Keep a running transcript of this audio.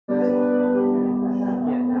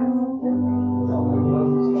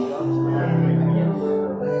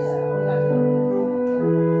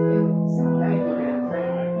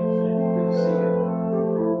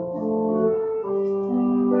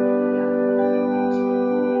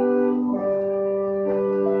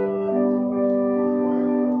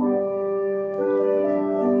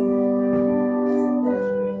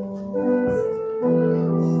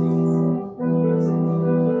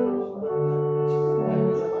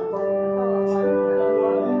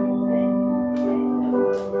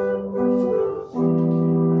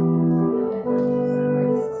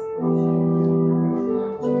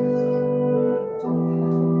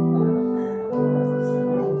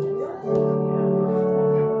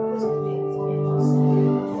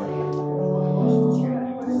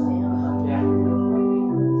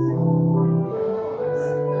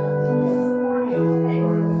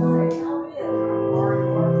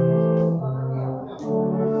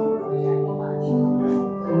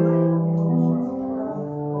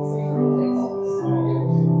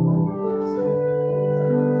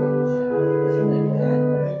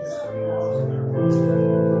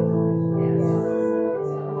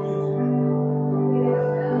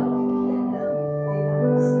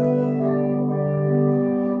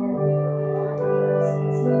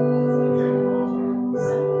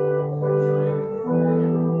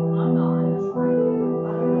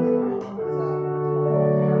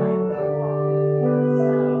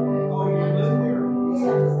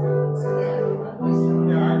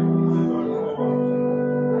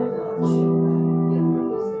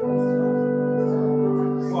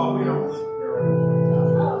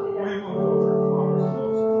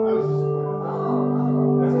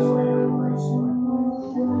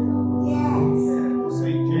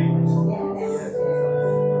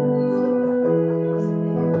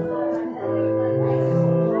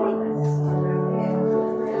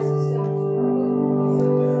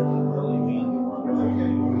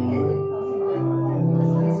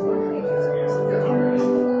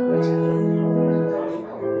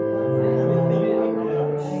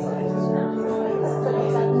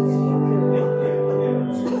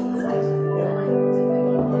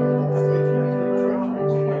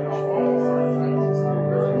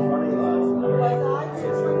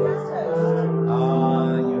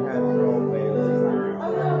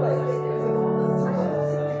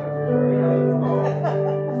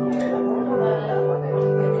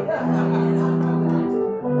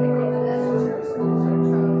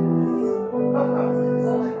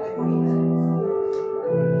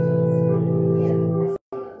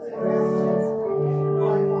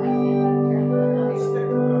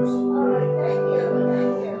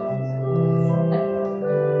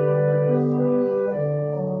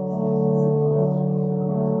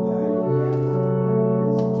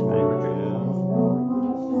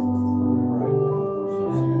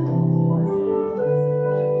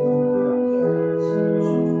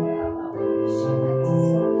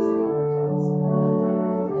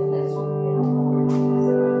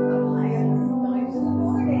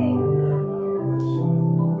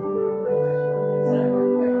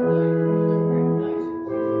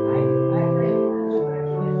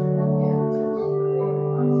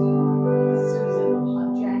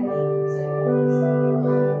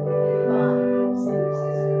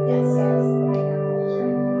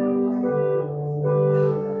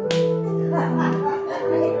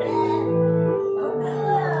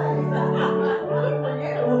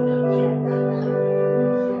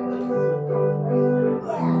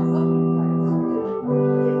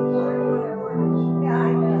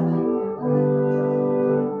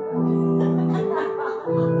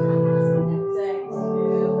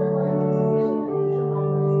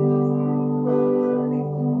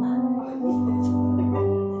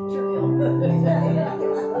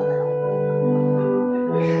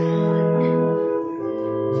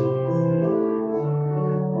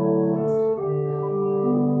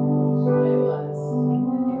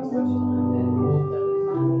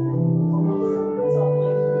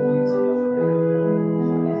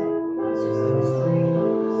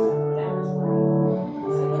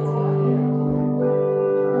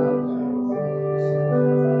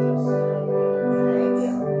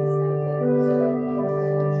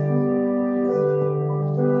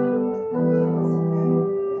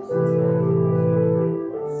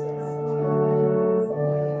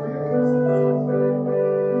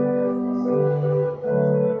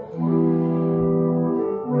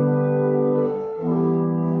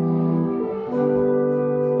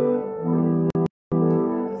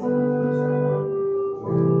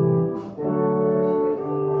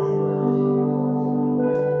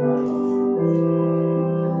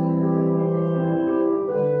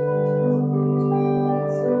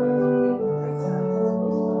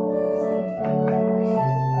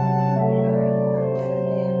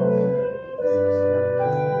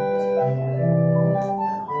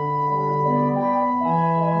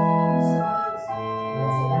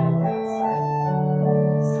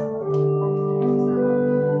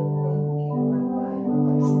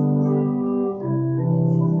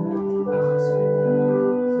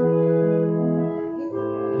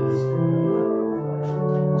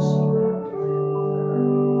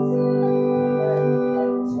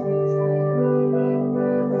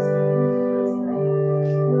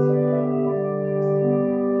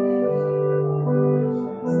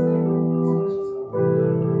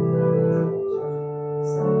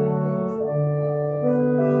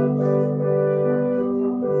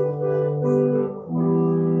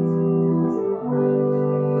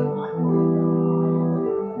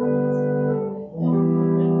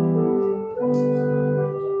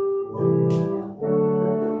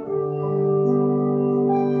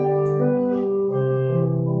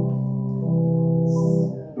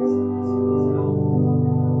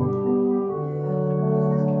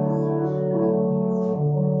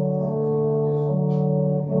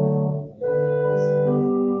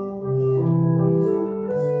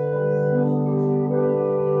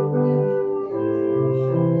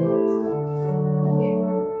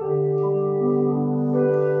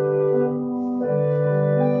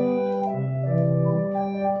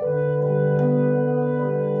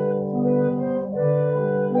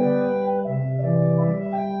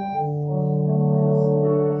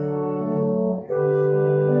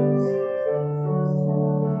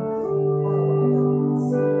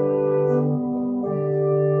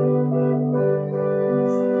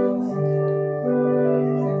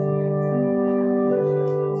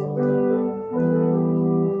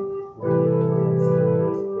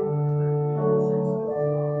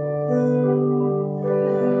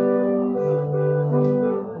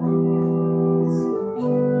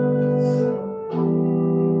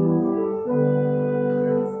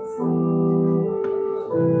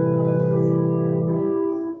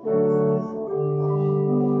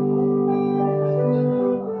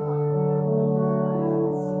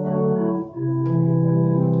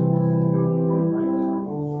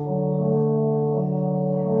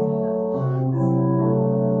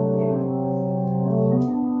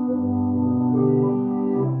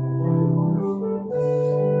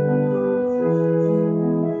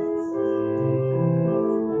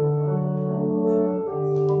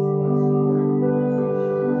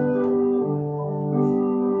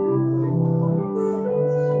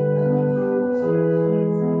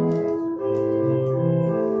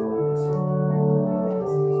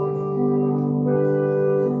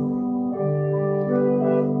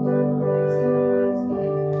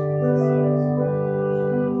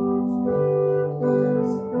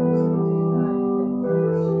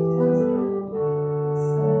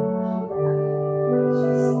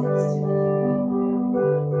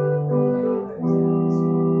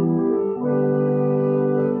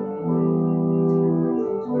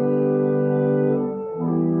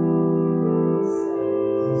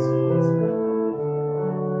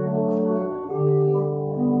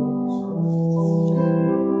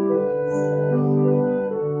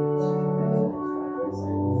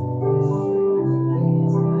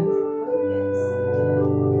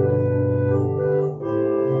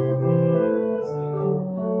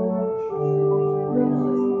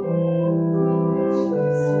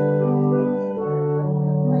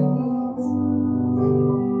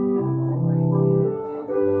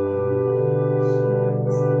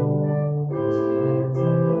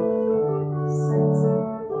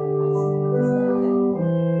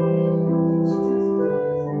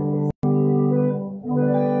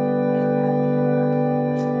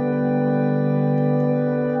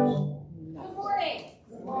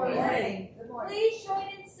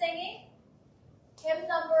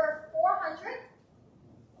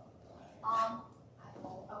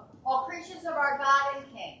creatures of our God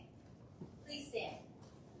and King. Please stand.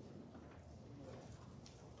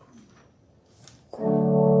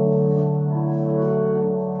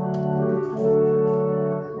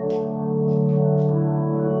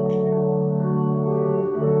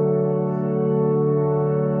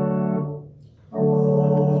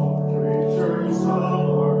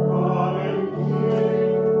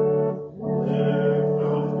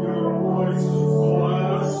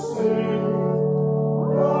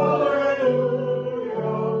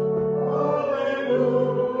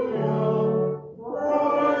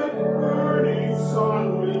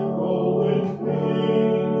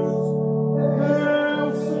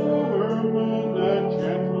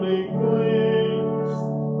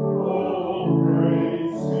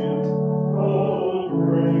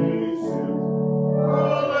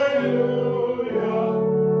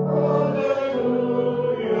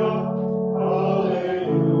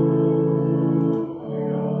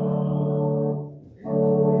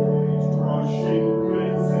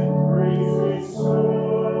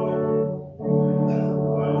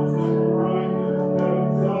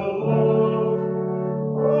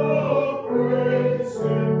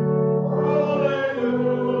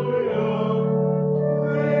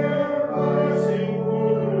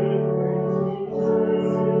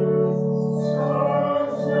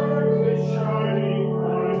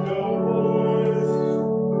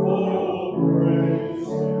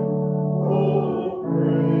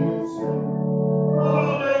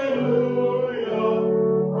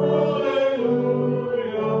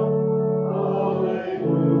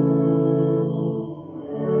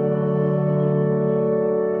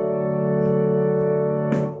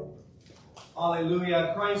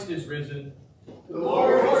 Hallelujah, Christ is risen. The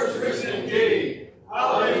Lord is risen indeed.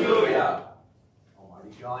 Hallelujah.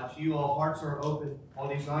 Almighty God, to you all hearts are open, all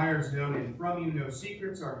desires known, and from you no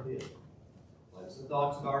secrets are hid. Bless the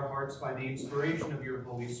thoughts of our hearts by the inspiration of your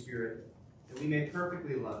Holy Spirit, that we may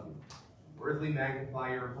perfectly love you, and worthily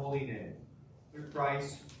magnify your holy name, through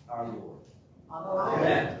Christ our Lord.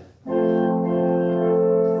 Amen.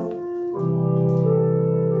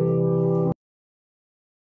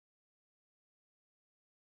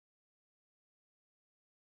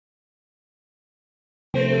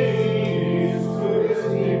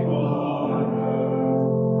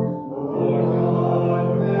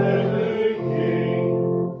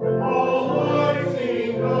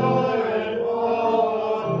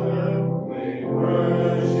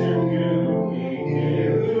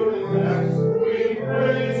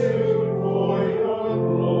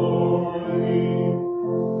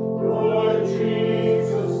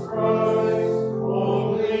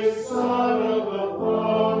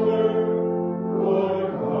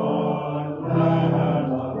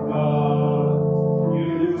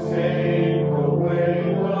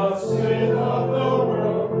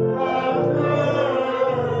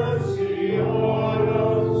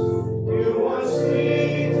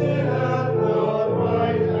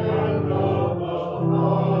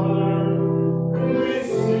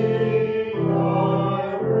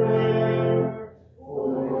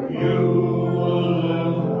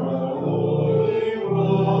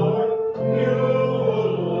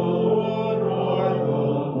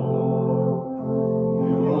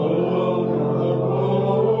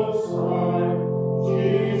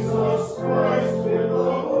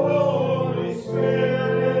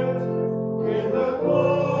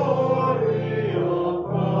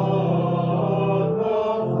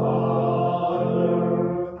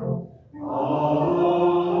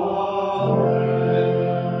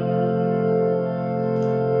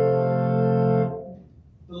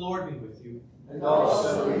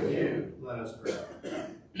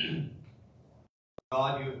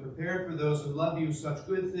 Such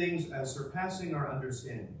good things as surpassing our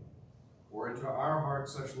understanding. Pour into our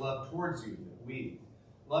hearts such love towards you that we,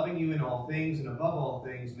 loving you in all things and above all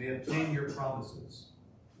things, may obtain your promises,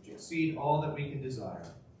 which exceed all that we can desire.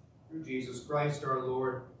 Through Jesus Christ our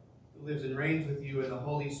Lord, who lives and reigns with you in the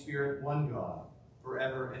Holy Spirit, one God,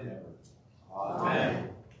 forever and ever. Amen.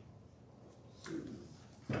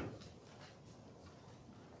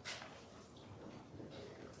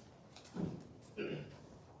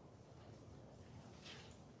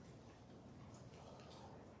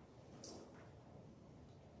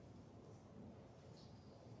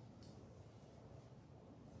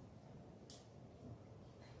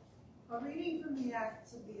 A reading from the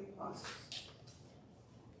Acts of the Apostles.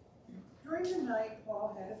 During the night,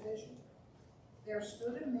 Paul had a vision. There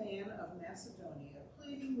stood a man of Macedonia,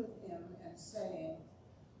 pleading with him and saying,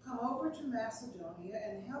 "Come over to Macedonia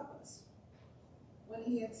and help us." When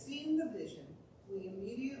he had seen the vision, we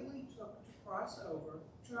immediately tried to cross over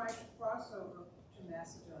to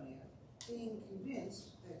Macedonia, being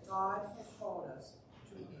convinced that God had called us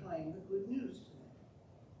to proclaim the good news to them.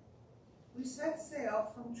 We set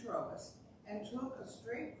sail from Troas and took a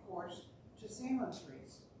straight course to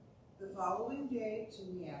Samothrace, the following day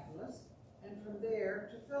to Neapolis, and from there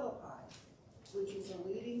to Philippi, which is a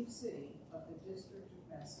leading city of the district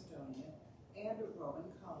of Macedonia and a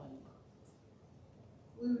Roman colony.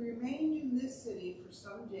 We remained in this city for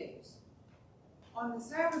some days. On the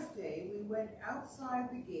Sabbath day, we went outside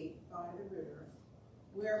the gate by the river,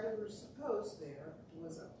 where we were supposed there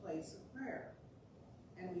was a place of prayer.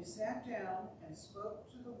 And we sat down and spoke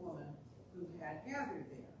to the woman who had gathered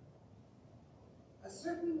there. A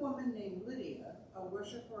certain woman named Lydia, a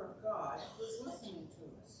worshiper of God, was listening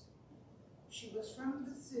to us. She was from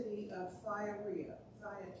the city of Thyatira,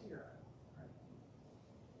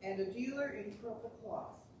 and a dealer in purple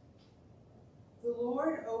cloth. The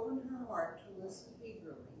Lord opened her heart to listen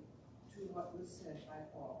eagerly to what was said by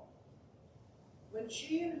Paul. When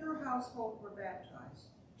she and her household were baptized,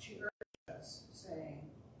 she urged us, saying,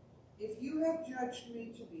 "If you have judged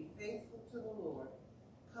me to be faithful to the Lord,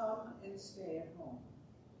 come and stay at home."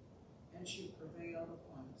 And she prevailed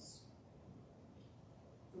upon us.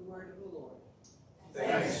 The word of the Lord.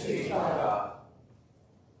 Thanks be to God.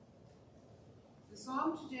 The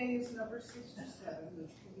psalm today is number 67,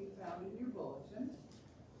 which can be found in your bulletin.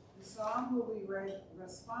 The psalm will be read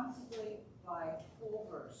responsibly by full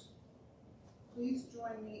verse. Please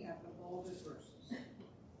join me at the bolded verses.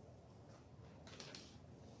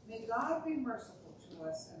 May God be merciful to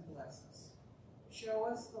us and bless us. Show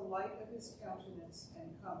us the light of his countenance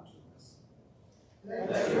and come to us.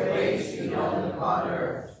 Let your ways be known upon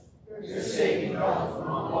earth, your saving love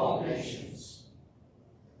among all nations.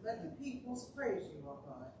 Let the peoples praise you, O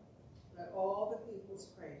God. Let all the peoples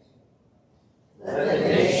praise you. Let the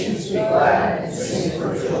nations be glad and sing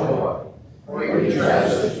for joy, for you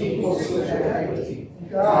judge the peoples with equity, and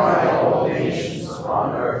guide all nations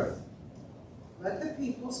upon earth. Let the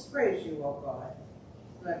peoples praise you, O God.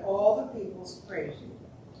 Let all the peoples praise you.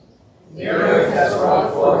 The earth has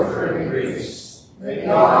brought forth her increase. May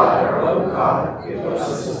God, our own God, give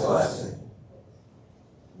us his blessing.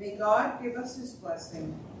 May God give us his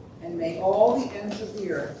blessing, and may all the ends of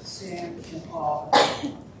the earth stand in awe of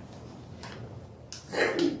him.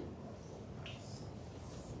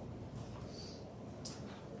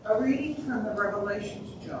 A reading from the Revelation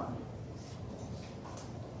to John.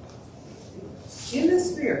 In the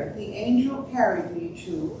Spirit, the angel carried me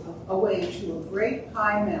away to a great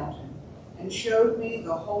high mountain and showed me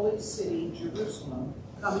the holy city, Jerusalem,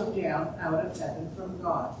 coming down out of heaven from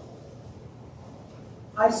God.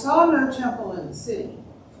 I saw no temple in the city,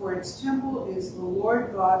 for its temple is the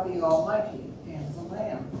Lord God the Almighty and the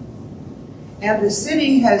Lamb. And the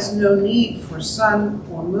city has no need for sun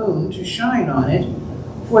or moon to shine on it,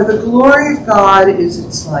 for the glory of God is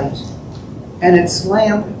its light, and its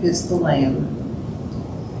lamp is the Lamb.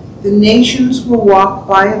 The nations will walk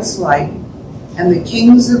by its light, and the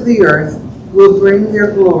kings of the earth will bring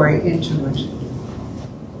their glory into it.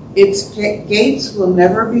 Its gates will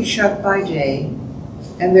never be shut by day,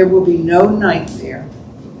 and there will be no night there.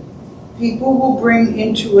 People will bring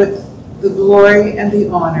into it the glory and the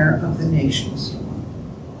honor of the nations.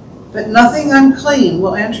 But nothing unclean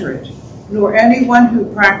will enter it, nor anyone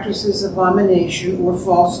who practices abomination or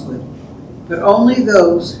falsehood, but only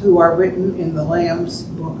those who are written in the Lamb's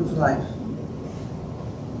book of life.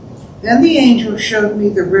 Then the angel showed me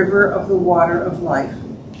the river of the water of life,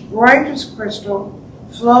 bright as crystal,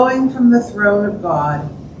 flowing from the throne of God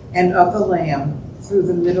and of the Lamb through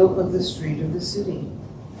the middle of the street of the city.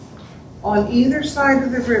 On either side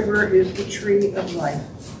of the river is the tree of life,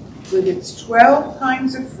 with its 12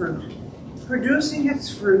 kinds of fruit, producing its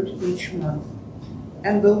fruit each month.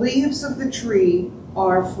 And the leaves of the tree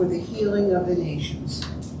are for the healing of the nations.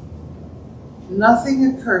 Nothing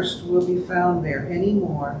accursed will be found there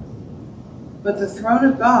anymore, but the throne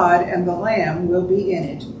of God and the Lamb will be in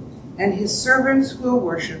it, and his servants will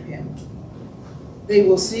worship him. They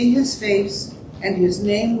will see his face, and his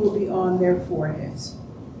name will be on their foreheads.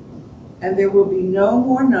 And there will be no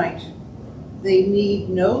more night. They need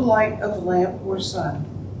no light of lamp or sun,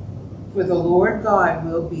 for the Lord God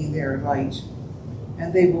will be their light,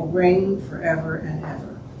 and they will reign forever and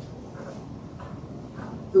ever.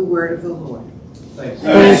 The word of the Lord.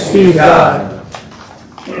 Thanks be to God.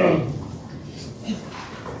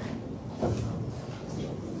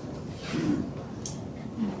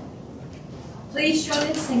 Please join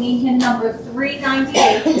in singing hymn number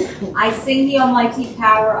 398, I Sing the Almighty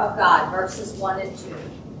Power of God, verses 1 and 2.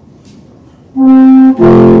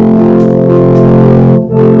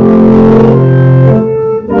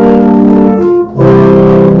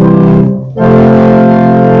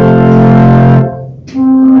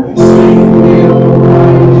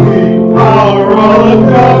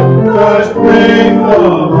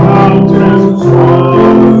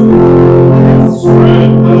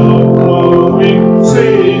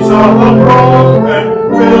 above and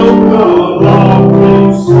build the lofty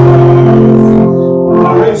stars.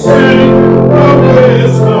 I sing the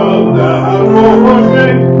wisdom that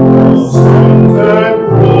ordained the suns and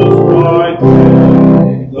rules by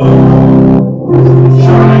day. The moon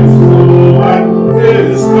shines full at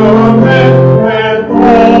his command, and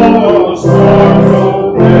all the stars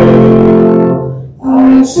obey. I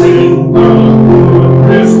sing the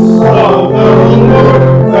goodness of the Lord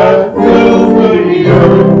that fills the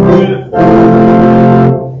earth with good.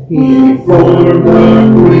 He formed the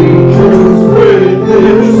creatures with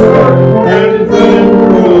his word, and then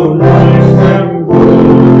pronounced them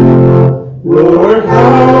good. Lord,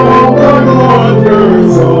 how the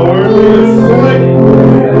wonders are displayed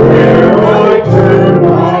where'er I turn my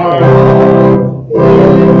eye.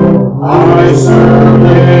 I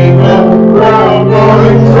survey the ground I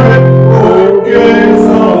tread, or gaze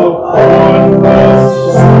upon the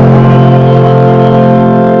sun.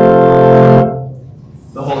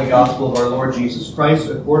 The Holy Gospel of our Lord Jesus Christ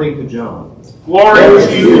according to John. Glory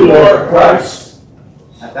to you, Lord Christ.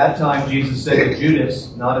 At that time Jesus said to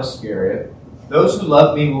Judas, not Iscariot, "Those who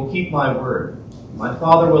love me will keep my word. My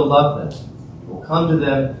Father will love them. He will come to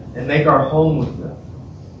them and make our home with them.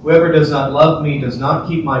 Whoever does not love me does not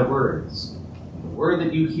keep my words. And the word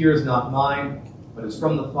that you hear is not mine, but is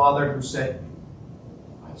from the Father who sent me.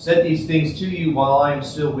 I have said these things to you while I am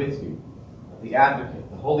still with you. The Advocate,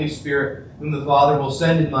 the Holy Spirit, whom the Father will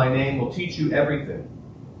send in my name, will teach you everything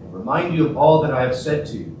and remind you of all that I have said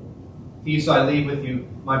to you. Peace I leave with you,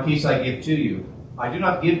 my peace I give to you. I do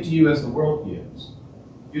not give to you as the world gives.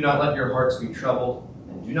 Do not let your hearts be troubled,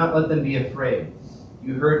 and do not let them be afraid.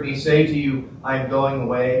 You heard me say to you, I am going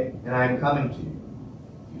away, and I am coming to you.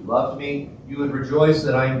 If you loved me, you would rejoice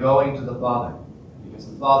that I am going to the Father, because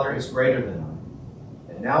the Father is greater than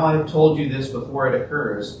I. And now I have told you this before it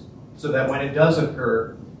occurs, so that when it does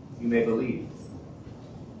occur, you may believe."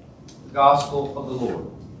 The Gospel of the Lord.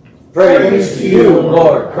 Praise to you,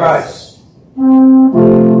 Lord Christ.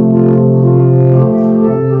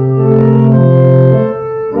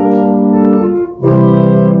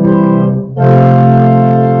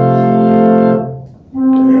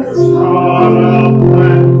 There's not a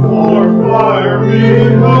flame or fire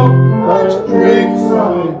below that drinks the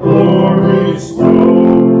glory snow.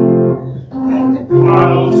 And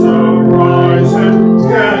clouds arise and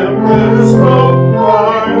tempest blow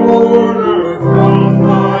by order from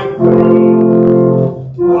thy throne.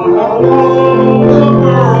 While all the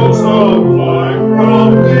worlds of life from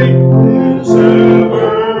thee is ever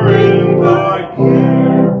in thy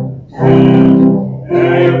care, and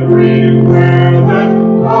everywhere that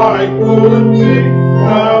I could be,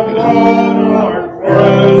 thou God art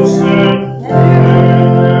present there.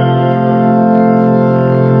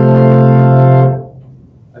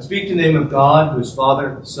 I speak in the name of God, who is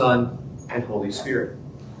Father, Son, and Holy Spirit.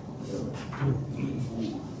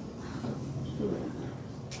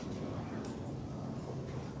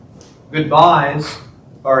 Goodbyes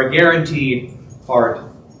are a guaranteed part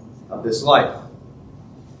of this life.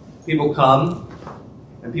 People come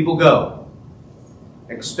and people go,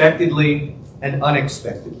 expectedly and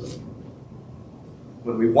unexpectedly,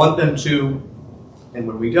 when we want them to and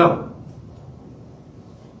when we don't.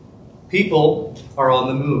 People are on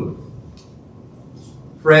the move.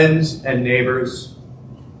 Friends and neighbors,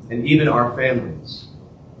 and even our families.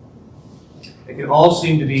 They can all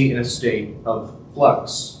seem to be in a state of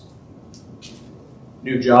flux.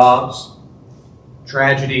 New jobs,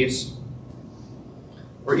 tragedies,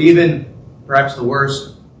 or even, perhaps the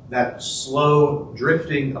worst, that slow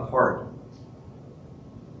drifting apart.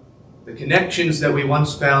 The connections that we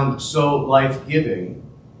once found so life-giving,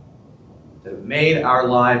 that have made our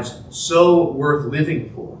lives so worth living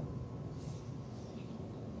for,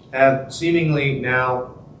 have seemingly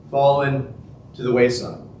now fallen to the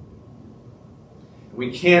wayside. We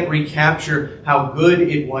can't recapture how good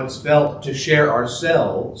it once felt to share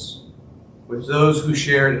ourselves with those who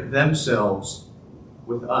shared themselves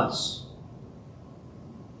with us.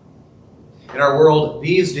 In our world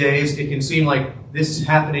these days, it can seem like this is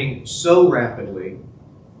happening so rapidly,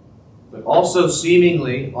 but also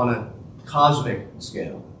seemingly on a cosmic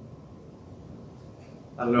scale.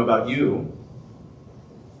 I don't know about you,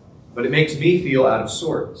 but it makes me feel out of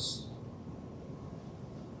sorts.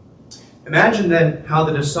 Imagine then how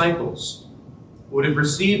the disciples would have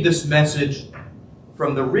received this message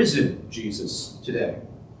from the risen Jesus today,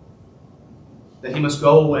 that he must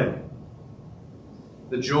go away.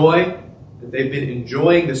 The joy that they've been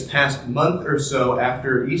enjoying this past month or so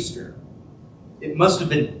after Easter, it must have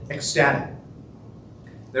been ecstatic.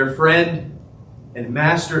 Their friend and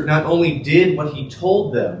master not only did what he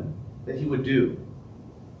told them that he would do,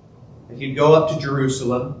 that he'd go up to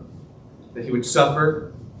Jerusalem, that he would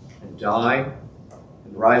suffer and die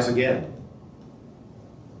and rise again.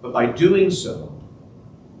 But by doing so,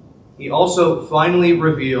 he also finally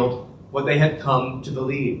revealed what they had come to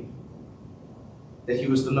believe, that he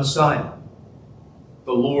was the Messiah,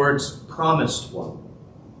 the Lord's promised one,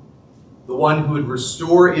 the one who would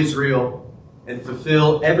restore Israel and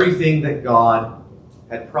fulfill everything that God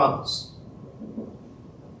had promised.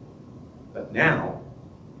 But now,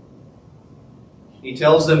 he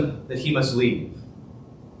tells them that he must leave.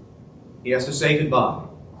 He has to say goodbye.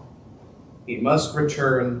 He must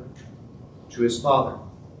return to his Father.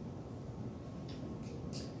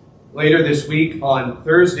 Later this week, on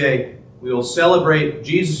Thursday, we will celebrate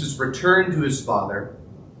Jesus' return to his Father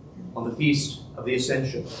on the Feast of the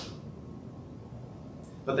Ascension.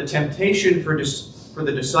 But the temptation for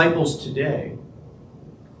the disciples today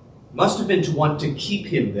must have been to want to keep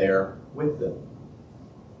him there with them.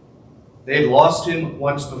 They had lost him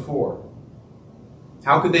once before.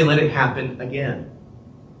 How could they let it happen again?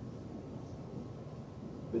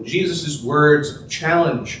 But Jesus' words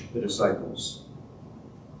challenge the disciples.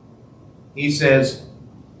 He says,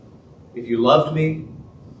 if you loved me,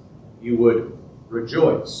 you would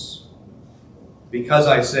rejoice, because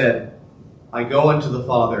I said, I go unto the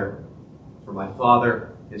Father, for my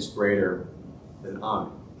Father is greater than I.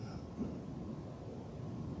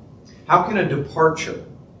 How can a departure,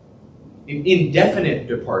 an indefinite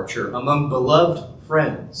departure among beloved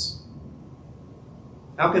friends,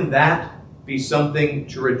 how can that be something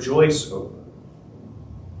to rejoice over?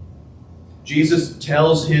 Jesus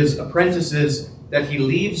tells his apprentices that he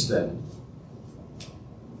leaves them,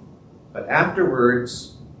 but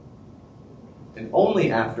afterwards, and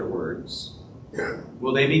only afterwards,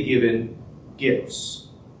 will they be given gifts,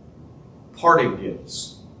 parting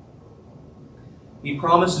gifts. He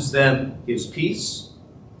promises them his peace,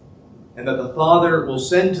 and that the Father will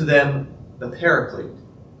send to them the Paraclete,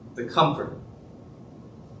 the Comforter.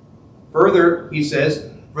 Further, he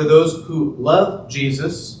says, for those who love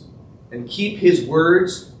Jesus and keep his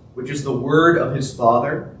words, which is the word of his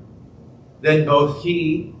Father, then both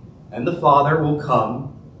he and the Father will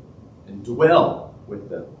come and dwell with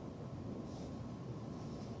them.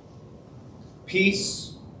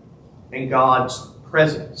 Peace and God's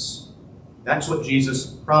presence. That's what Jesus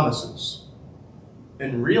promises.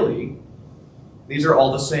 And really, these are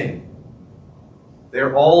all the same.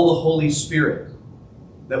 They're all the Holy Spirit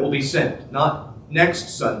that will be sent, not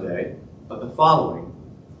next Sunday, but the following,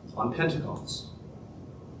 on Pentecost.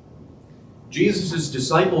 Jesus'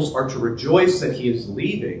 disciples are to rejoice that he is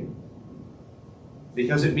leaving,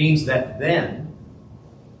 because it means that then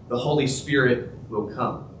the Holy Spirit will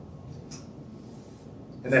come,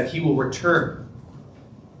 and that he will return.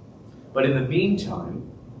 But in the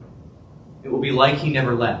meantime, it will be like he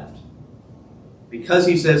never left, because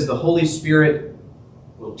he says the Holy Spirit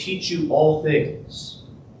will teach you all things.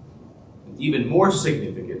 And even more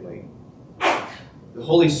significantly, the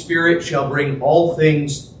Holy Spirit shall bring all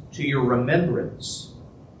things to your remembrance,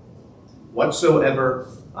 whatsoever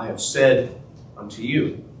I have said unto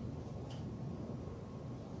you.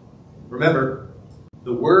 Remember,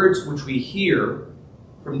 the words which we hear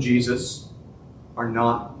from Jesus are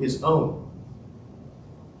not his own,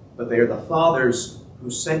 but they are the Father's who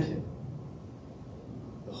sent him.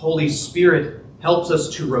 The Holy Spirit helps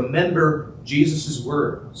us to remember Jesus'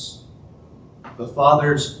 words, the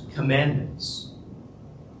Father's commandments,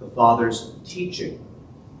 the Father's teaching,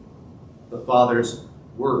 the Father's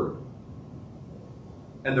word.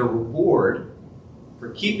 And the reward for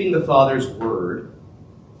keeping the Father's word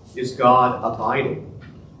is God abiding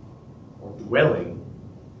or dwelling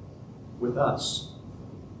with us.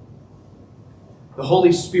 The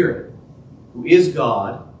Holy Spirit, who is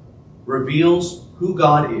God, reveals who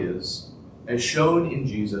God is as shown in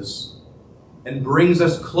Jesus and brings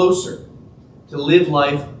us closer to live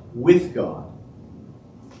life with God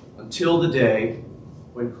until the day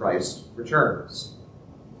when Christ returns.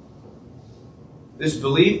 This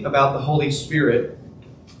belief about the Holy Spirit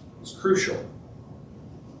is crucial.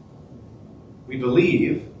 We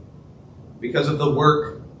believe because of the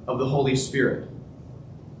work of the Holy Spirit.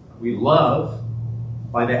 We love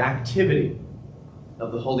by the activity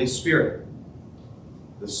of the Holy Spirit.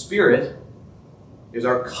 The Spirit is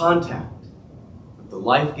our contact with the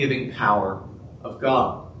life-giving power of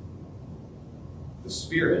God. The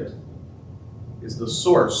Spirit is the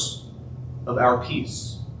source of our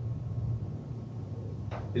peace.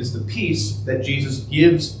 It is the peace that Jesus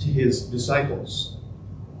gives to his disciples.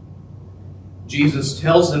 Jesus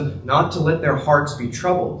tells them not to let their hearts be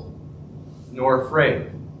troubled nor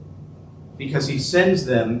afraid, because he sends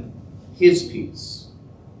them his peace.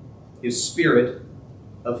 his spirit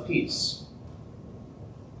of peace.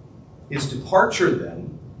 His departure,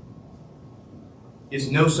 then,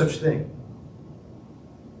 is no such thing.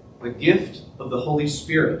 The gift of the Holy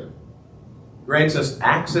Spirit grants us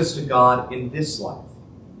access to God in this life.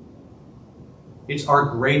 It's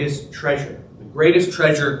our greatest treasure, the greatest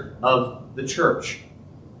treasure of the church,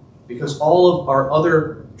 because all of our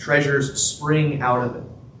other treasures spring out of it.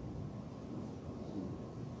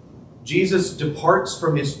 Jesus departs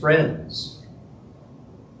from his friends,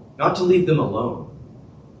 not to leave them alone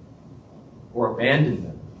or abandon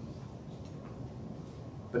them,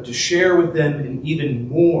 but to share with them an even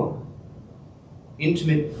more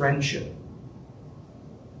intimate friendship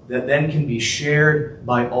that then can be shared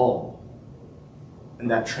by all, and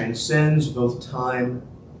that transcends both time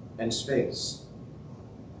and space.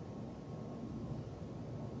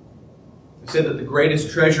 I said that the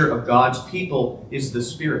greatest treasure of God's people is the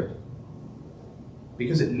Spirit,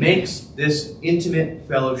 because it makes this intimate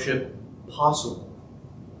fellowship possible.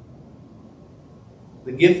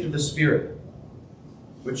 The gift of the Spirit,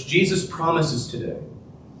 which Jesus promises today,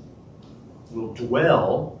 will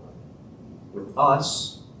dwell with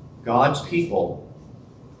us, God's people,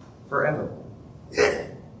 forever.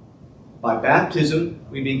 By baptism,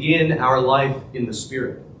 we begin our life in the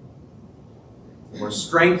Spirit. We're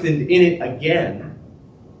strengthened in it again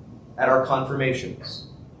at our confirmations.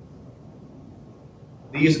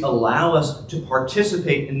 These allow us to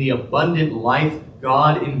participate in the abundant life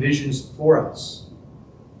God envisions for us.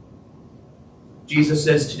 Jesus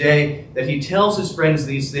says today that he tells his friends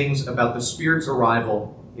these things about the Spirit's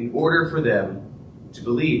arrival in order for them to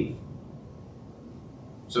believe.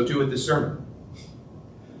 So too with this sermon.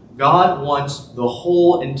 God wants the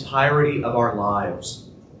whole entirety of our lives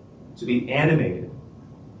to be animated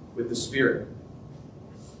with the Spirit,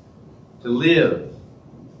 to live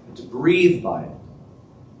and to breathe by it,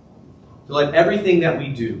 to let everything that we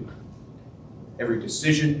do, every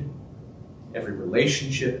decision, every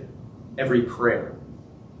relationship, every prayer,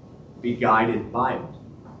 be guided by it.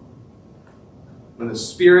 When the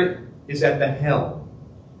Spirit is at the helm,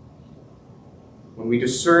 when we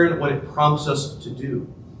discern what it prompts us to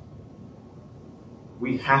do,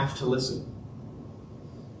 we have to listen.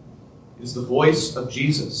 It is the voice of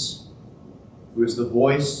Jesus, who is the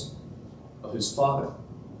voice of his Father.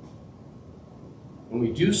 When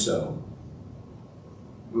we do so,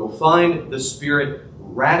 we will find the Spirit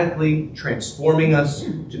radically transforming us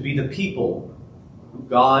to be the people who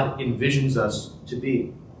God envisions us to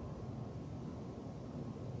be.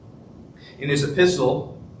 In his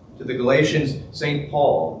epistle to the Galatians, St.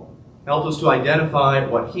 Paul helps us to identify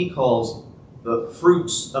what he calls the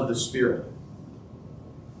fruits of the Spirit.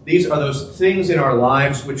 These are those things in our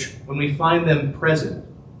lives which, when we find them present,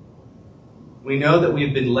 we know that we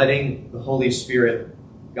have been letting the Holy Spirit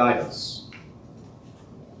guide us.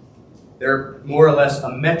 They're more or less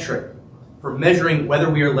a metric for measuring whether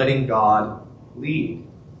we are letting God lead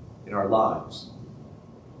in our lives.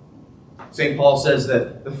 St. Paul says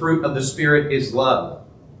that the fruit of the Spirit is love,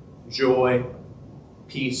 joy,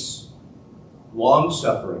 peace,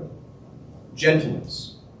 long-suffering,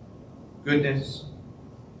 gentleness, goodness,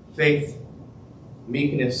 faith,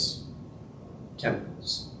 meekness,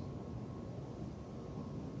 temperance.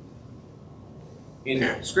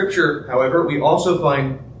 In Scripture, however, we also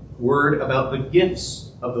find word about the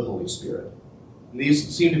gifts of the Holy Spirit. And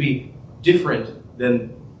these seem to be different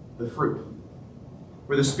than the fruit.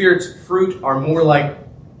 Where the Spirit's fruit are more like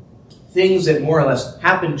things that more or less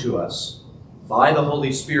happen to us by the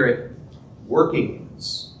Holy Spirit working in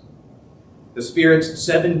us. The Spirit's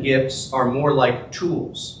 7 gifts are more like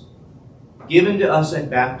tools given to us at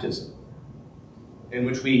baptism, in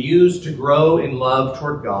which we use to grow in love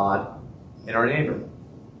toward God and our neighbor.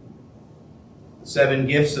 The 7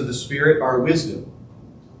 gifts of the Spirit are wisdom,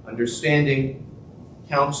 understanding,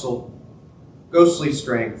 counsel, ghostly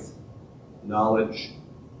strength, knowledge,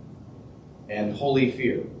 and holy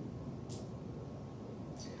fear.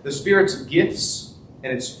 The Spirit's gifts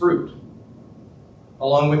and its fruit,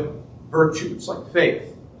 along with virtues like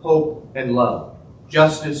faith, hope, and love,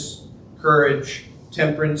 justice, courage,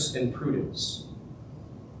 temperance, and prudence.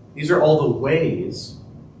 These are all the ways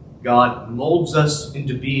God molds us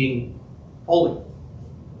into being holy,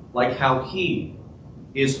 like how he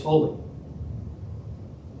is holy.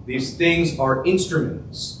 These things are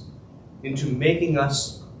instruments into making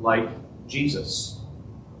us like Jesus,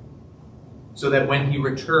 so that when he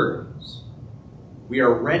returns, we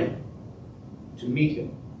are ready to meet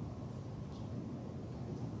him.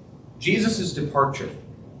 Jesus' departure,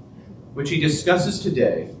 which he discusses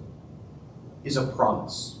today, is a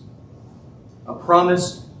promise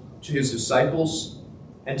to his disciples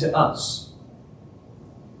and to us.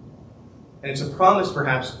 And it's a promise,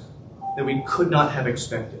 perhaps, that we could not have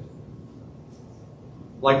expected.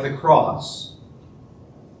 Like the cross,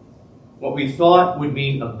 what we thought would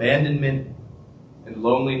mean abandonment and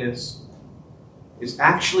loneliness is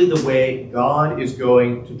actually the way God is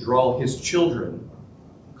going to draw his children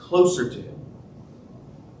closer to him.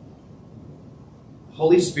 The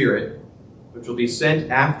Holy Spirit, which will be sent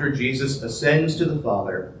after Jesus ascends to the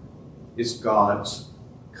Father, is God's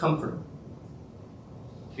comforter,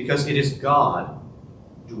 because it is God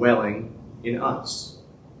dwelling in us.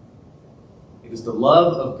 It is the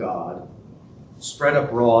love of God spread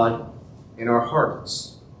abroad in our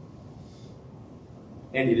hearts.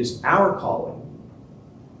 And it is our calling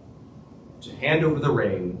to hand over the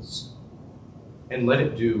reins and let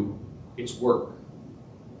it do its work.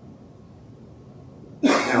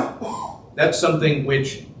 Now, that's something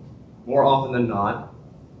which, more often than not,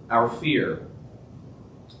 our fear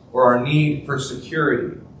or our need for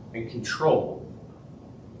security and control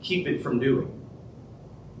keep it from doing.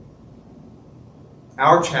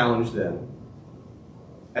 Our challenge then,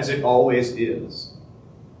 as it always is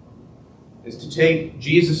to take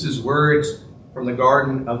Jesus' words from the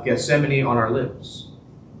Garden of Gethsemane on our lips.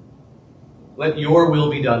 Let your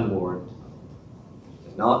will be done, Lord,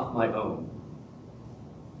 and not my own.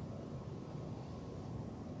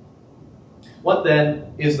 What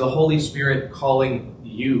then is the Holy Spirit calling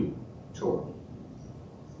you toward?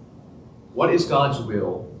 What is God's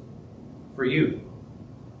will for you?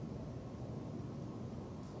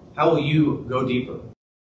 How will you go deeper?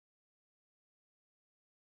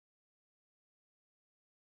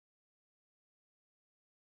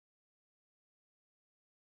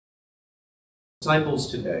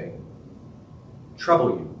 Disciples today trouble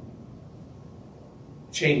you,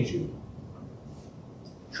 change you,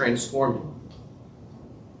 transform you?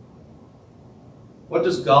 What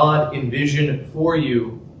does God envision for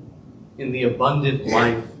you in the abundant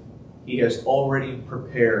life he has already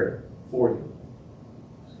prepared for you?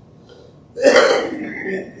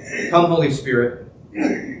 Come, Holy Spirit,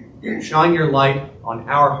 shine your light on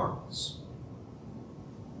our hearts.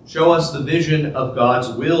 Show us the vision of God's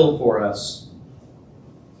will for us,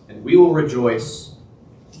 and we will rejoice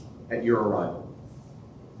at your arrival.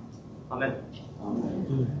 Amen.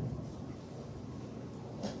 Amen.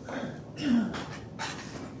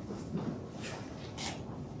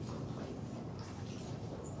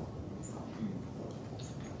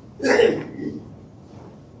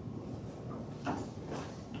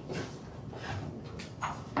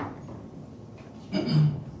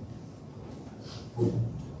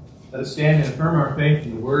 Let us stand and affirm our faith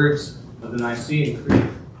in the words of the Nicene Creed.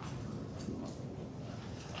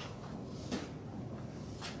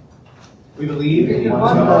 We believe in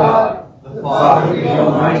one God, the Father, the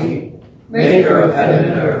Almighty, maker of heaven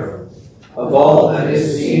and earth, of all that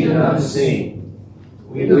is seen and unseen.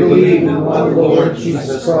 We believe in one Lord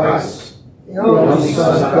Jesus Christ, the only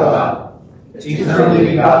Son of God, eternally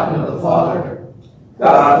begotten of the Father,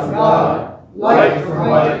 God from God, light from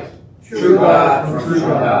light, true God from true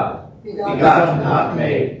God, begotten, not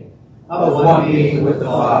made, of one being with the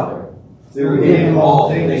Father. Through him all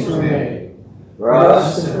things were made. For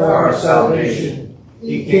us and for our salvation,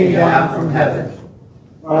 he came down from heaven.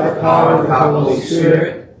 By the power of the Holy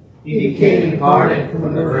Spirit, he became incarnate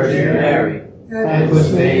from the Virgin Mary, and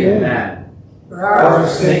was made a man. For our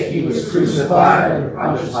sake he was crucified under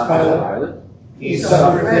Pontius Pilate. He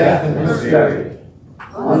suffered death and was buried.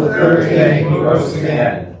 On the third day he rose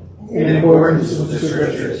again, in accordance with the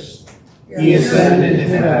Scriptures. He ascended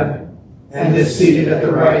into heaven, and is seated at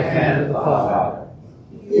the right hand of the Father.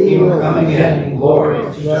 He will come again in glory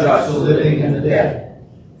to judge the living and the dead,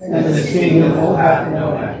 and his kingdom will have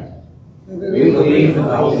no end. We believe in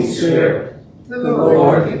the Holy Spirit, the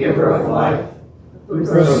Lord, the giver of life, who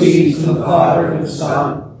proceeds from the Father and the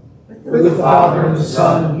Son. With the Father and the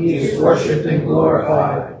Son he is worshipped and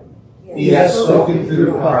glorified. He has spoken through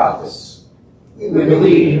the prophets. We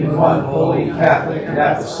believe in one holy Catholic and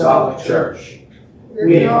Apostolic Church.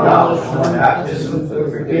 We acknowledge one baptism for the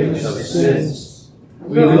forgiveness of sins.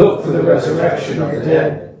 We look for the resurrection of the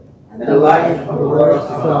dead and the life of the world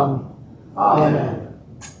to come. Amen.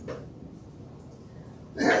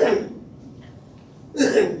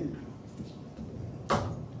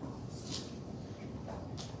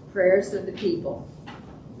 Prayers of the people.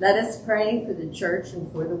 Let us pray for the Church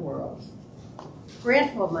and for the world.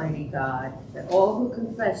 Grant, Almighty God, that all who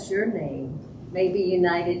confess your name may be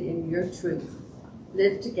united in your truth,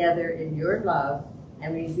 live together in your love,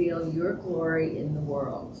 and reveal your glory in the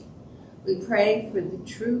world. We pray for the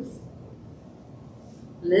truth,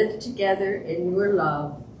 live together in your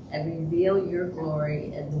love, and reveal your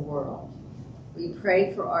glory in the world. We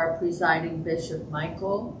pray for our presiding Bishop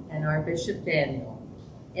Michael and our Bishop Daniel.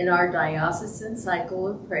 In our diocesan cycle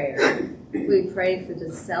of prayer, we pray for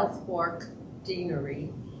the Southwark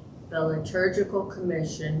Deanery, the Liturgical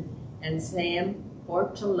Commission, and San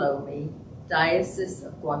Bartolome, Diocese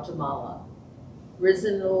of Guatemala.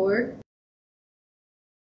 Risen Lord,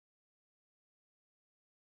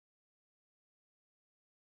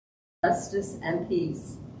 justice and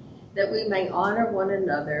peace, that we may honor one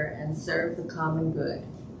another and serve the common good.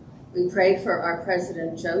 We pray for our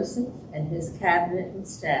President Joseph and his cabinet and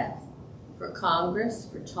staff, for Congress,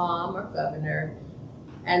 for Tom, our governor,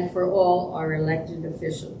 and for all our elected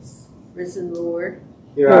officials. Risen Lord,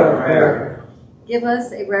 hear our prayer. Give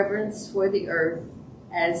us a reverence for the earth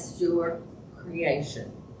as your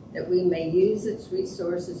creation, that we may use its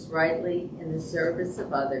resources rightly in the service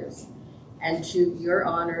of others and to your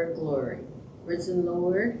honor and glory. Risen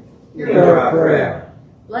Lord, hear our prayer.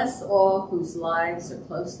 Bless all whose lives are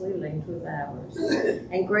closely linked with ours,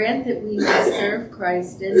 and grant that we may serve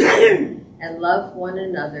Christ in them and love one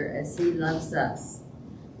another as he loves us.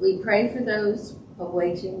 We pray for those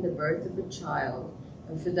awaiting the birth of a child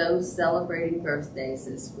and for those celebrating birthdays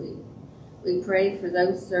this week. We pray for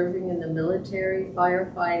those serving in the military,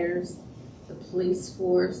 firefighters, the police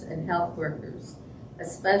force, and health workers,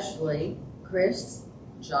 especially Chris,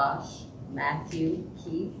 Josh, Matthew,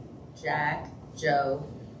 Keith, Jack, Joe,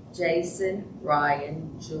 Jason,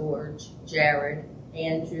 Ryan, George, Jared,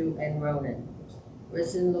 Andrew, and Ronan.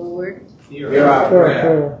 Risen Lord, hear our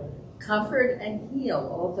prayer. Comfort and heal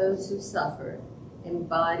all those who suffer in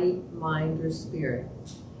body, mind, or spirit.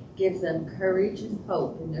 Give them courage and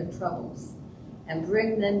hope in their troubles, and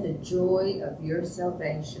bring them the joy of your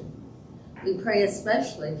salvation. We pray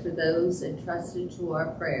especially for those entrusted to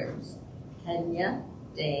our prayers: Kenya,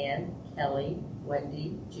 Dan, Kelly,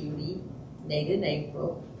 Wendy, Judy, Nate and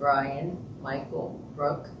April, Brian, Michael,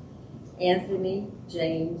 Brooke, Anthony,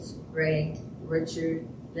 James, Greg, Richard,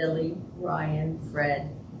 Billy, Ryan,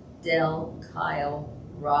 Fred, Dell, Kyle,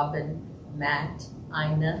 Robin, Matt,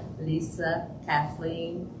 Ina, Lisa,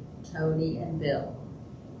 Kathleen, Tony, and Bill,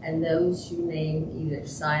 and those you name either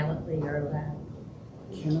silently or loud.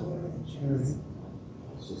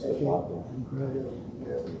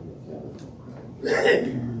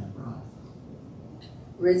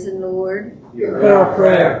 Risen Lord, hear our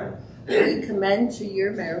prayer. we commend to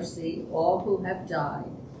your mercy all who have died,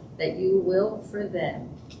 that you will for them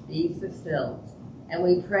be fulfilled. And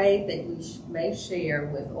we pray that we may share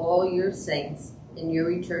with all your saints in your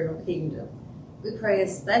eternal kingdom. We pray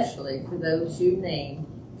especially for those you name,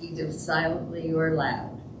 either silently or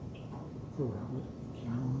loud. For Robert,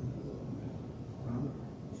 Carolyn,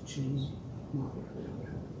 Robert, Jean, Margaret.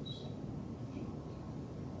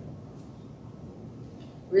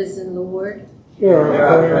 Risen Lord, hear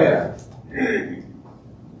our prayer.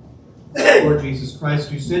 Lord Jesus Christ,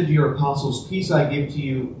 you said to your apostles, "Peace I give to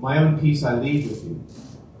you, my own peace I leave with you.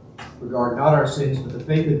 Regard not our sins, but the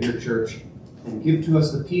faith of your church, and give to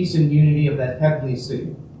us the peace and unity of that heavenly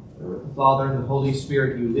city, where with the Father and the Holy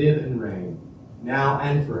Spirit you live and reign, now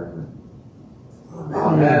and forever."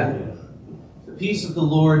 Amen. The peace of the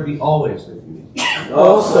Lord be always with you.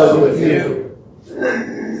 Also with you.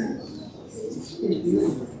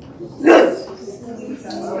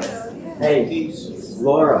 Hey,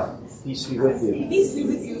 Laura, peace be with you. Peace be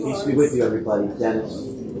with you, peace be with you, everybody. Dennis,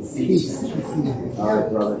 peace. All right,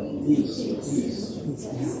 brother. Peace. Peace.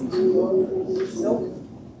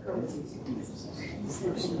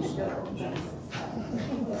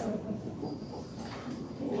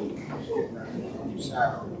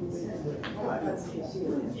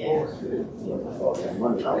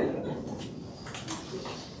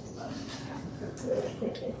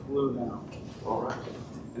 All right.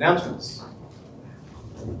 Announcements.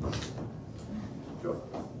 Go.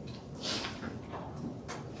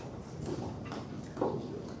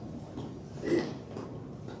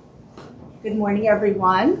 Good morning,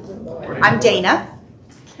 everyone. I'm Dana.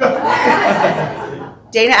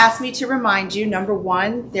 Dana asked me to remind you, number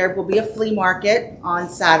one, there will be a flea market on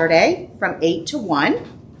Saturday from 8 to 1,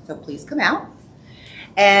 so please come out.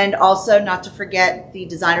 And also, not to forget, the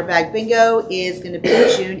designer bag bingo is going to be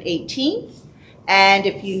June 18th. And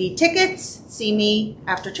if you need tickets, see me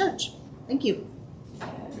after church. Thank you.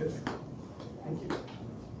 Good. Thank you.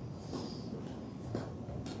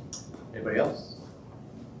 Anybody else?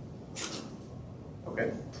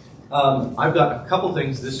 Okay. I've got a couple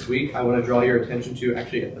things this week I want to draw your attention to,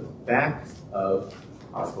 actually at the back of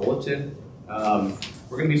our bulletin.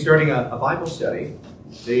 We're going to be starting a Bible study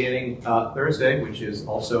beginning Thursday, which is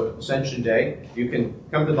also Ascension Day. You can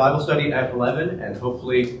come to the Bible study at 11 and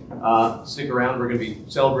hopefully stick around. We're going to be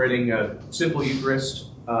celebrating a simple Eucharist,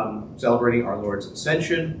 celebrating our Lord's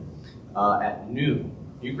Ascension at noon.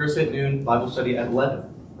 Eucharist at noon, Bible study at 11.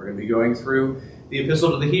 We're going to be going through the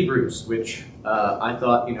Epistle to the Hebrews, which I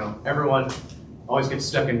thought, everyone always gets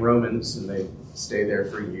stuck in Romans and they stay there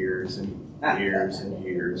for years and years and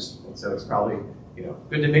years. And so it's probably,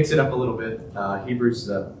 good to mix it up a little bit. Hebrews is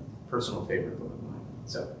a personal favorite book of mine.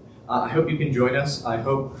 So I hope you can join us. I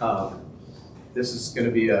hope this is going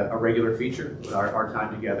to be a regular feature with our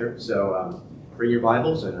time together. So bring your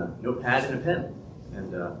Bibles and a notepad and a pen.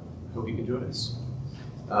 And I hope you can join us.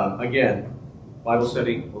 Again, Bible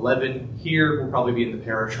study 11 here. We'll probably be in the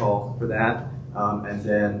parish hall for that. And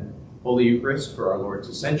then Holy Eucharist for our Lord's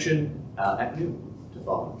Ascension at noon to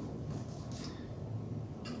follow.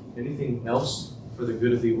 Anything else for the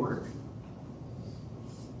good of the order?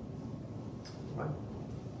 All right.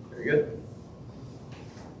 Very good.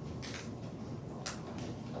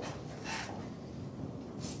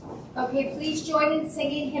 Okay, please join in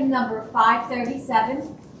singing hymn number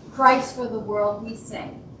 537, Christ for the World We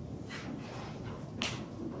Sing.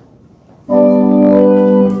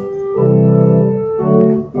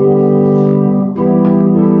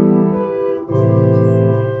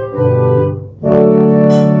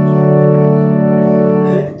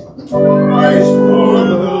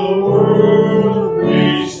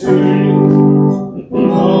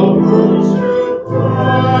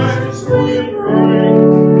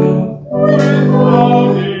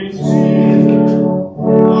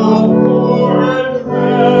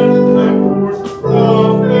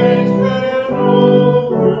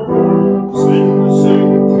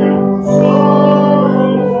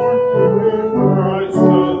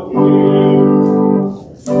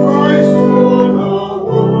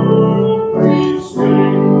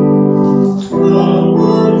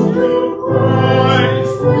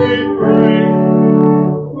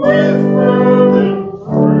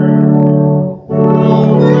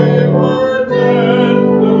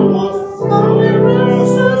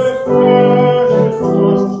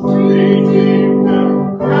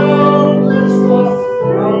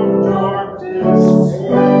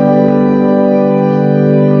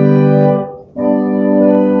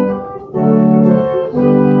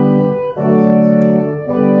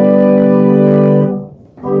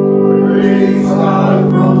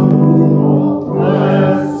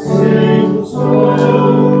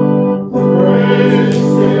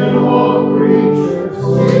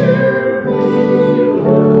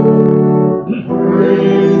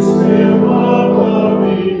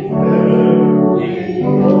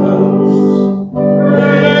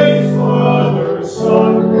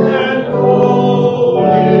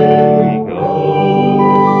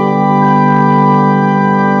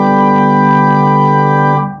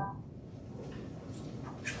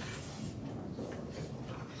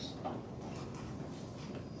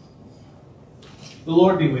 The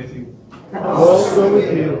Lord be with you. Also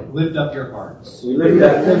with you. Lift up your hearts. We lift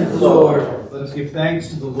up them to the Lord. Let us give thanks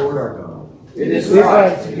to the Lord our God. It is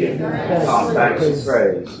right to give Him thanks and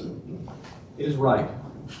praise. It is right,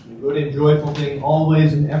 a good and joyful thing,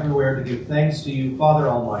 always and everywhere, to give thanks to you, Father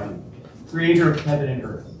Almighty, Creator of heaven and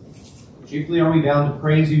earth. Chiefly are we bound to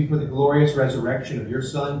praise you for the glorious resurrection of your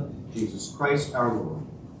Son, Jesus Christ our Lord.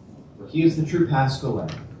 For he is the true Paschal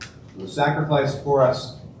Lamb, who was sacrificed for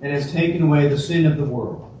us and has taken away the sin of the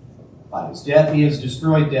world. By his death he has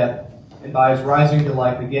destroyed death, and by his rising to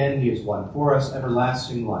life again he has won for us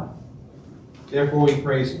everlasting life. Therefore we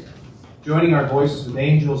praise you, joining our voices with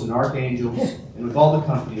angels and archangels, and with all the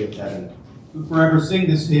company of heaven, who forever sing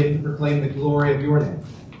this hymn to proclaim the glory of your name.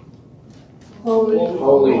 Holy,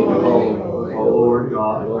 Holy, holy, O Lord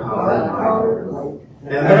God, Lord God and power.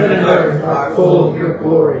 heaven and earth are full of your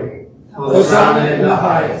glory. Hosanna in the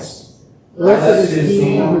highest. Blessed is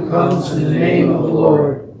he who comes in the name of the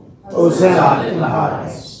Lord. Hosanna in the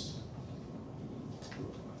highest.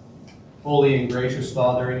 Holy and gracious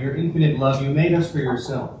Father, in your infinite love you made us for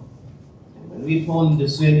yourself. And when we fall into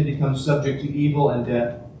sin and become subject to evil and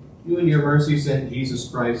death, you in your mercy sent Jesus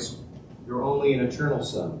Christ, your only and eternal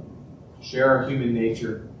Son, to share our human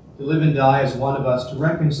nature, to live and die as one of us, to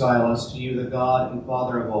reconcile us to you, the God and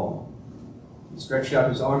Father of all. He stretched out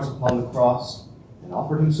his arms upon the cross and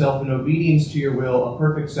offered himself in obedience to your will, a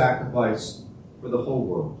perfect sacrifice for the whole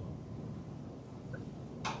world.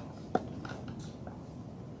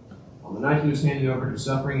 On the night he was handed over to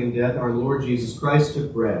suffering and death, our Lord Jesus Christ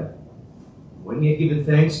took bread. When he had given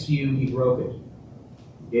thanks to you, he broke it.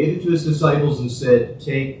 He gave it to his disciples and said,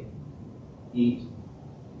 "Take, eat.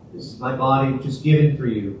 This is my body which is given for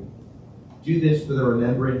you. Do this for the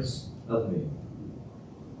remembrance of me.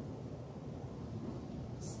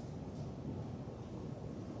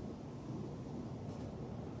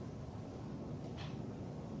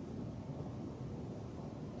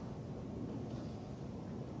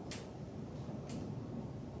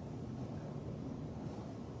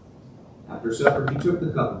 After supper, he took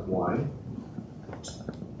the cup of wine,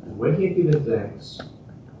 and when he had given thanks,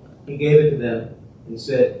 he gave it to them and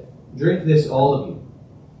said, "Drink this, all of you.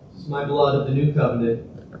 This is my blood of the new covenant,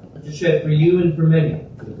 which is shed for you and for many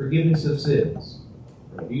for the forgiveness of sins.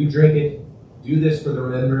 If you drink it, do this for the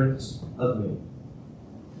remembrance of me."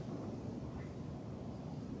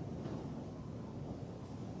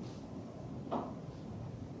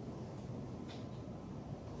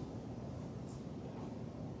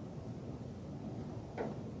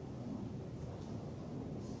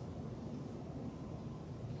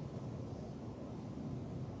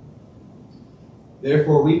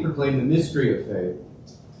 Therefore, we proclaim the mystery of faith.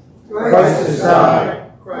 Christ has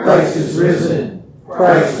died. Christ is risen.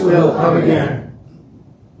 Christ will come again.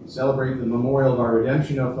 We celebrate the memorial of our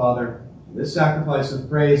redemption, O Father, in this sacrifice of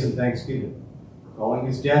praise and thanksgiving. Recalling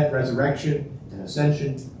his death, resurrection, and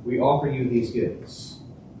ascension, we offer you these gifts.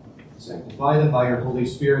 Sanctify them by your Holy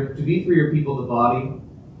Spirit to be for your people the body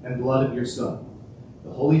and blood of your Son,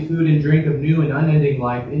 the holy food and drink of new and unending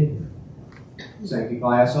life in him.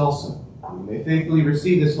 Sanctify us also, that we may faithfully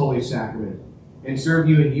receive this holy sacrament and serve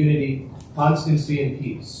you in unity, constancy, and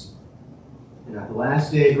peace. And at the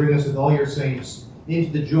last day, bring us with all your saints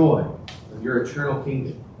into the joy of your eternal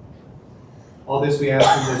kingdom. All this we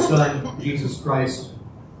ask in your Son, Jesus Christ,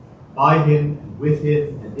 by him, and with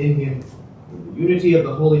him, and in him, in the unity of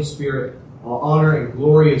the Holy Spirit. All honor and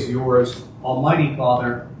glory is yours, Almighty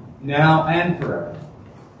Father, now and forever.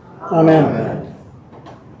 Amen.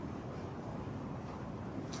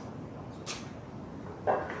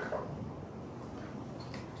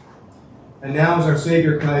 And now, as our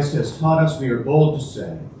Savior Christ has taught us, we are bold to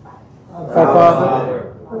say, Our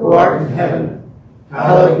Father, who art in heaven,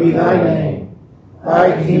 hallowed be thy name.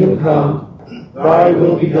 Thy kingdom come, thy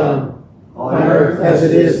will be done, on earth as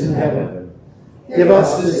it is in heaven. Give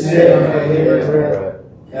us this day our daily bread,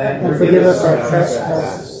 and forgive us our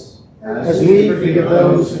trespasses, as we forgive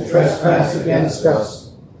those who trespass against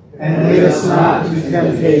us. And lead us not into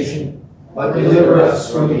temptation, but deliver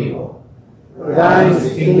us from evil. For thine is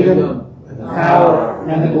the kingdom, the power,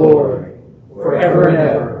 and the glory, forever and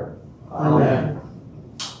ever. Amen.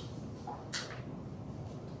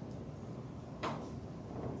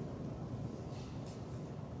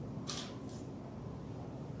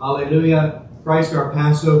 Alleluia. Christ our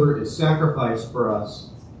Passover is sacrificed for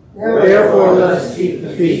us. Therefore let us keep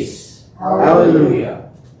the feast. Alleluia.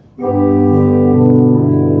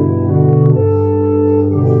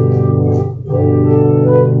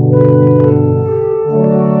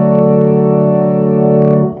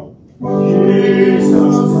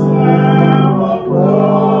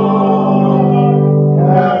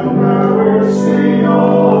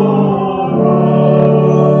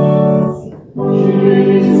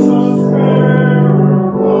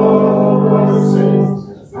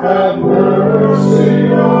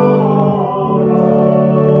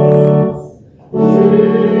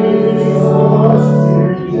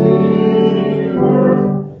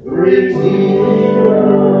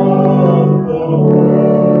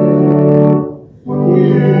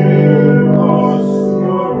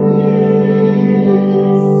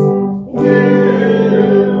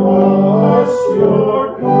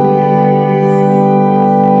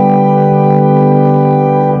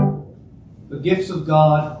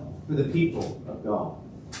 God for the people of God.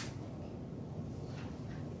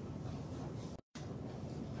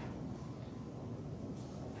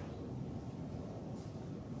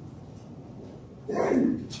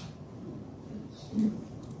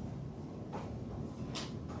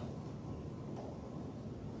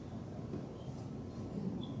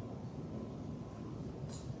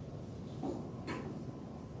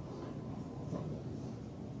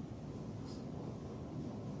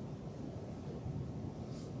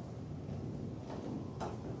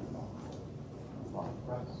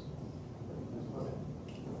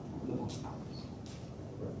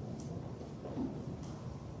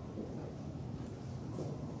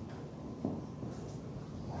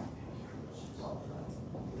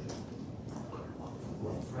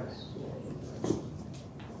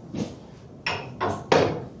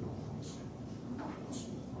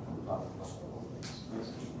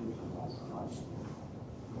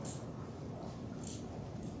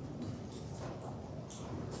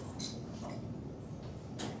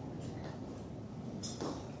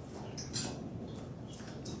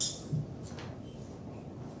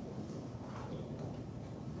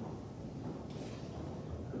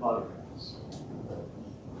 body of Christ.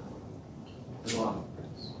 The body of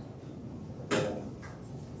Christ. The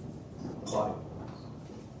body of Christ.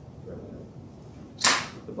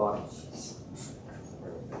 The body of Christ.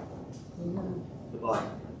 The body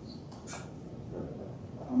of Christ.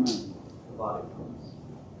 Amen. The body of Christ.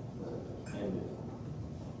 And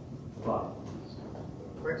the body of Christ.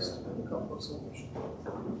 Christ, the cup of salvation.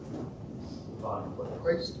 The body of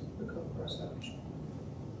Christ, the cup of salvation.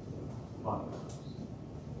 the body of Christ.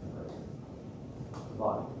 The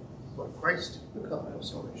body of Lord Christ, the cup of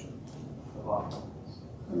salvation. the body of Christ.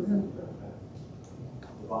 Amen.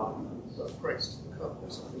 The body of Lord Christ, the cup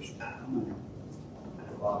of salvation. Amen.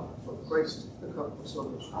 the body Lord Christ, the cup of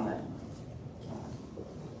salvation. Amen.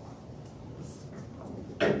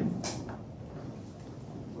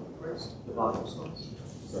 Lord Christ, the body of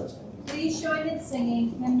Christ. Please join in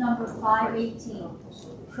singing hymn number 518.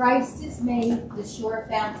 Christ is made the sure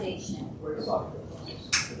foundation. The body of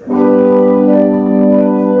Christ. Christ,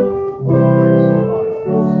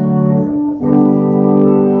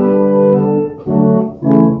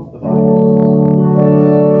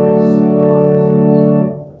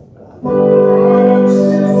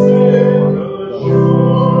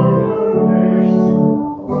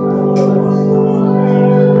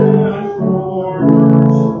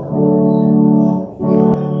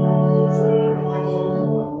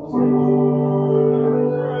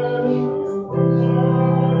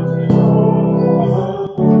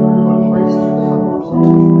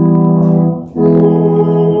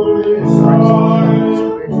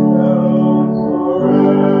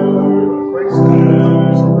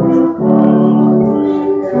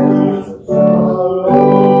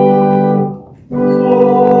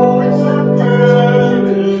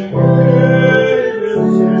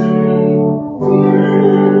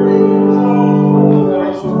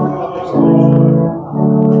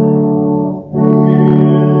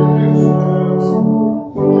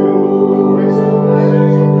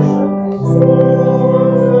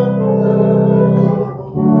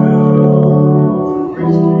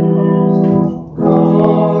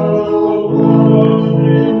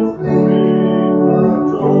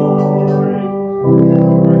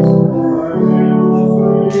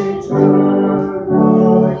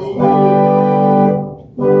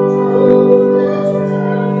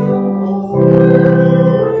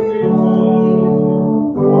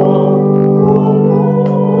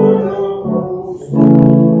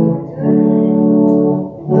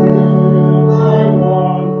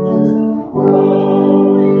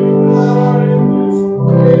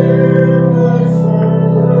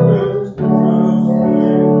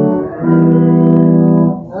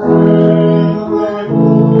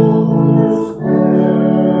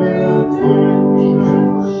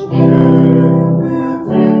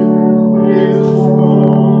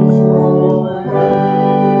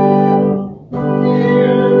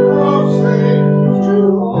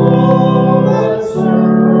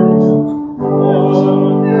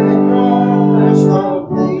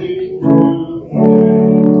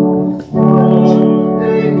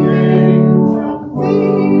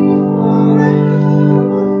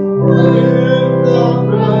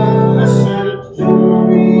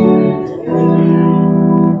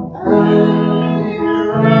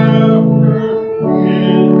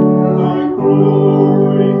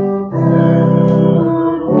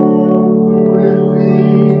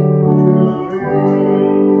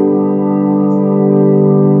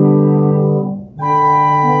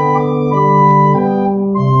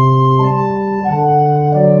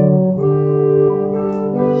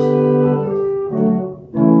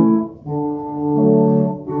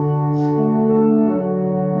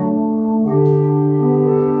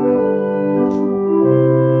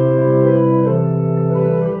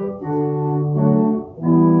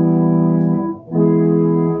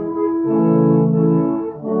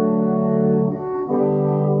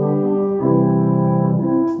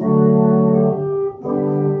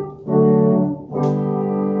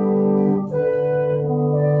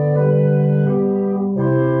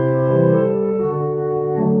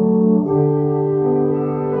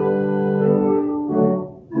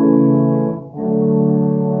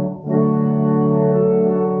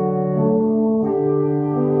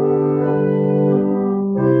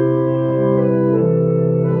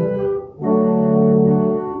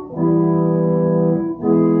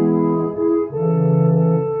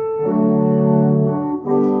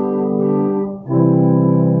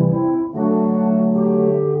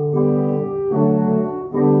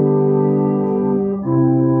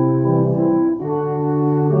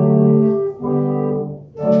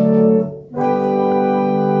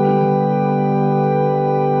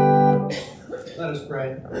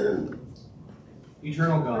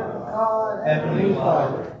 Eternal God, Heavenly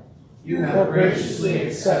Father, you have graciously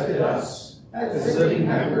accepted us as living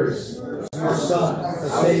members of your Son,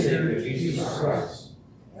 our Savior, Jesus Christ.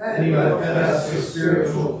 And you have fed us with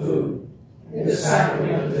spiritual food in the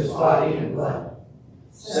sacrament of his body and blood.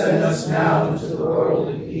 Send us now into the world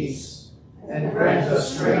in peace, and grant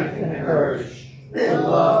us strength and courage to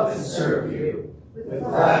love and serve you with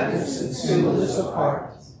gladness and singleness of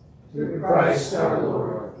heart. Through Christ our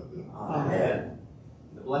Lord. Amen.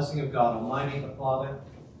 The blessing of God Almighty, the Father,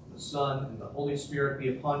 the Son, and the Holy Spirit be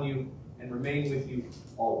upon you and remain with you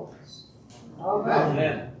always.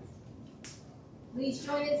 Amen. Please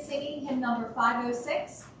join in singing hymn number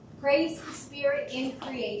 506, Praise the Spirit in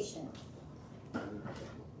Creation.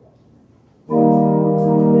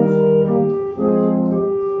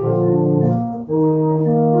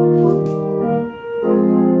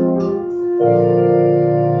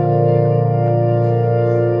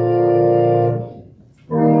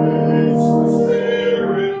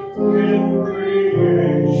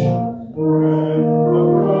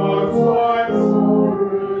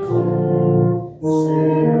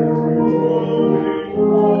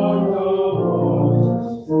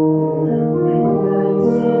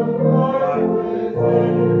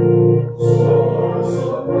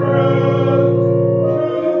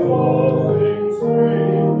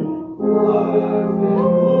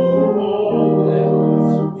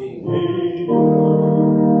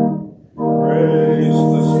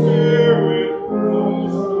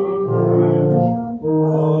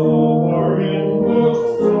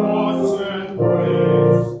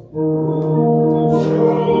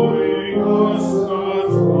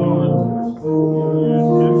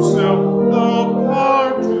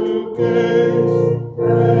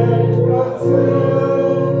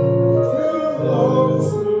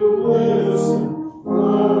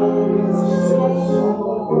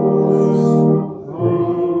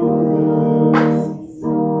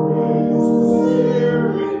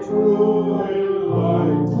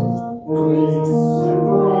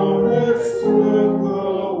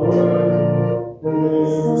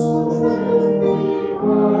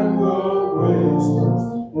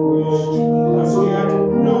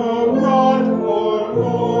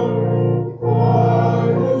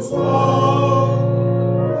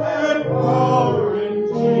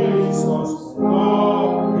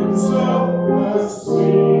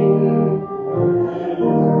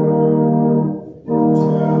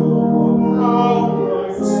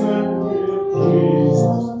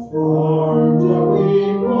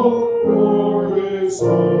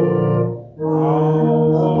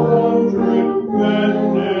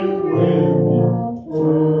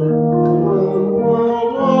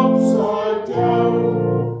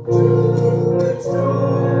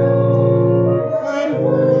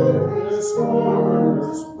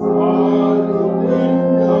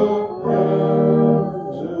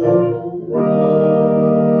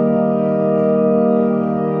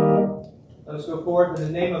 In the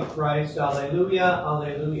name of Christ, alleluia,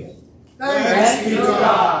 alleluia. Thanks be to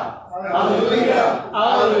God. Alleluia,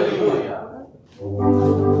 alleluia.